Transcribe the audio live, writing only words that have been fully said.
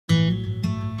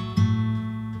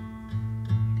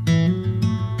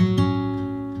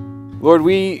Lord,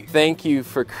 we thank you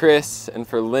for Chris and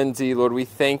for Lindsay. Lord, we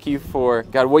thank you for,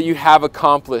 God, what you have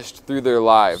accomplished through their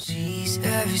lives.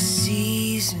 Every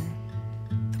season,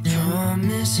 the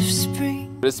promise of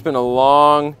spring. It's been a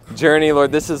long journey,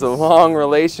 Lord. This is a long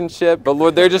relationship, but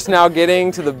Lord, they're just now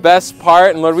getting to the best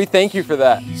part, and Lord, we thank you for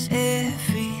that.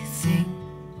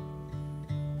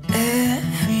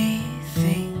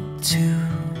 Everything to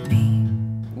me.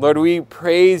 Lord, we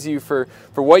praise you for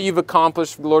what you've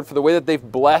accomplished, Lord, for the way that they've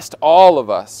blessed all of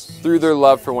us through their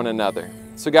love for one another.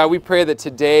 So God, we pray that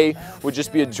today would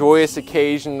just be a joyous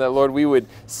occasion, that Lord, we would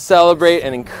celebrate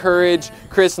and encourage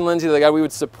Chris and Lindsay, that God, we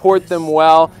would support them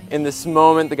well in this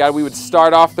moment, that God, we would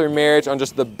start off their marriage on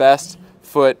just the best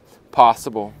foot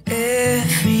possible.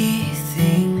 Everything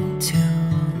to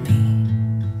me.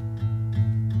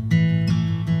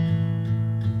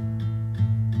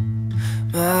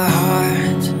 My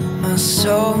heart, my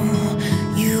soul,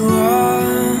 you are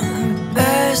the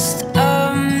best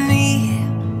of me.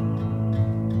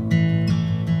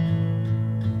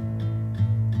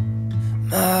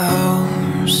 My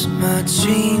hopes, my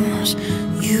dreams,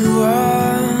 you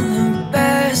are the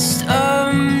best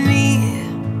of me.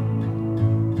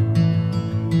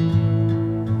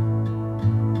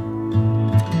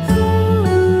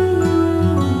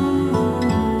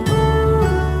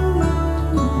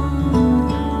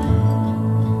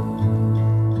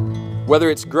 Whether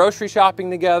it's grocery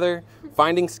shopping together,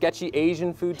 finding sketchy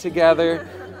Asian food together,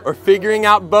 or figuring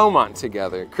out Beaumont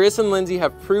together, Chris and Lindsay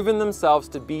have proven themselves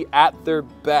to be at their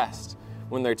best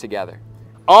when they're together.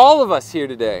 All of us here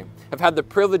today have had the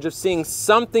privilege of seeing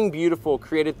something beautiful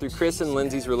created through Chris and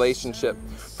Lindsay's relationship,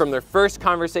 from their first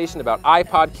conversation about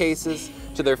iPod cases,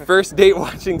 to their first date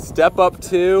watching Step Up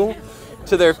 2,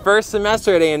 to their first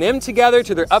semester at A&M together,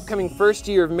 to their upcoming first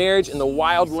year of marriage in the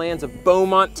wild lands of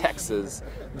Beaumont, Texas.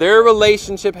 Their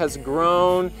relationship has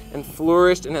grown and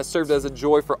flourished and has served as a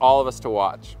joy for all of us to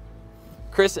watch.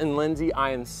 Chris and Lindsay, I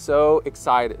am so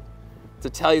excited to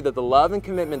tell you that the love and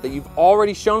commitment that you've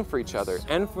already shown for each other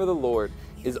and for the Lord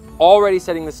is already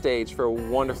setting the stage for a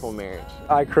wonderful marriage.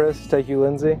 I, Chris, take you,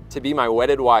 Lindsay, to be my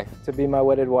wedded wife. to be my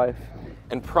wedded wife,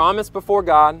 And promise before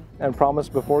God and promise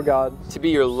before God to be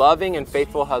your loving and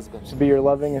faithful husband. to be your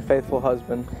loving and faithful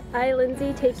husband, I,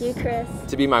 Lindsay, take you, Chris,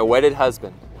 To be my wedded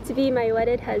husband. to be my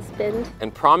wedded husband,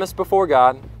 And promise before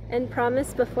God and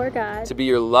promise before God to be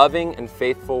your loving and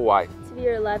faithful wife. to be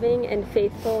your loving and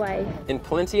faithful wife, In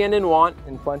plenty and in want,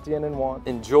 in plenty and in want,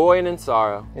 in joy and in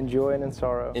sorrow, in joy and in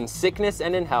sorrow, in sickness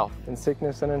and in health, in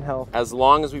sickness and in health, as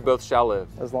long as we both shall live.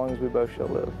 as long as we both shall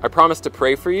live. I promise to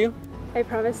pray for you, I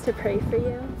promise to pray for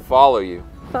you, follow you,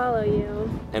 follow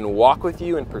you, and walk with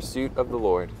you in pursuit of the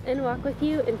Lord. and walk with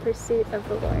you in pursuit of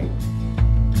the Lord.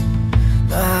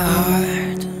 My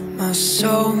heart, my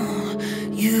soul,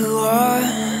 you are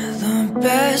the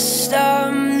best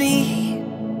of me.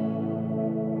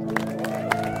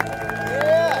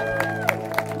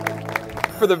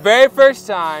 For the very first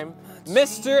time,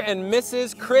 Mr. and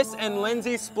Mrs. Chris and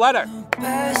Lindsay Splitter.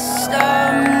 Best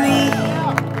of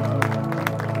me.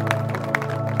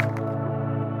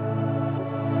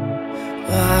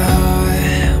 My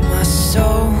heart, my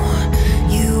soul,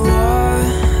 you are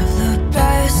the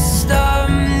best of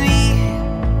me.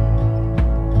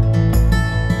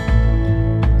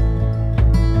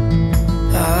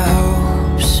 My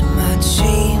hopes, my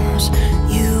dreams,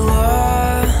 you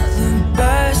are the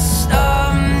best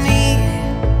of me.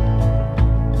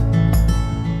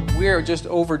 We are just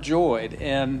overjoyed,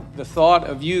 and the thought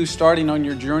of you starting on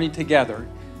your journey together,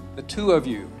 the two of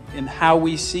you, and how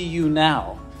we see you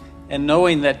now, and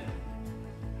knowing that,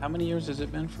 how many years has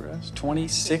it been for us?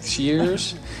 26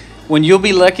 years? When you'll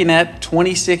be looking at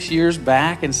 26 years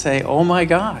back and say, oh my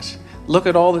gosh, look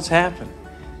at all that's happened.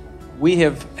 We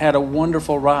have had a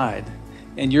wonderful ride,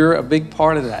 and you're a big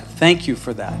part of that. Thank you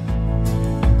for that.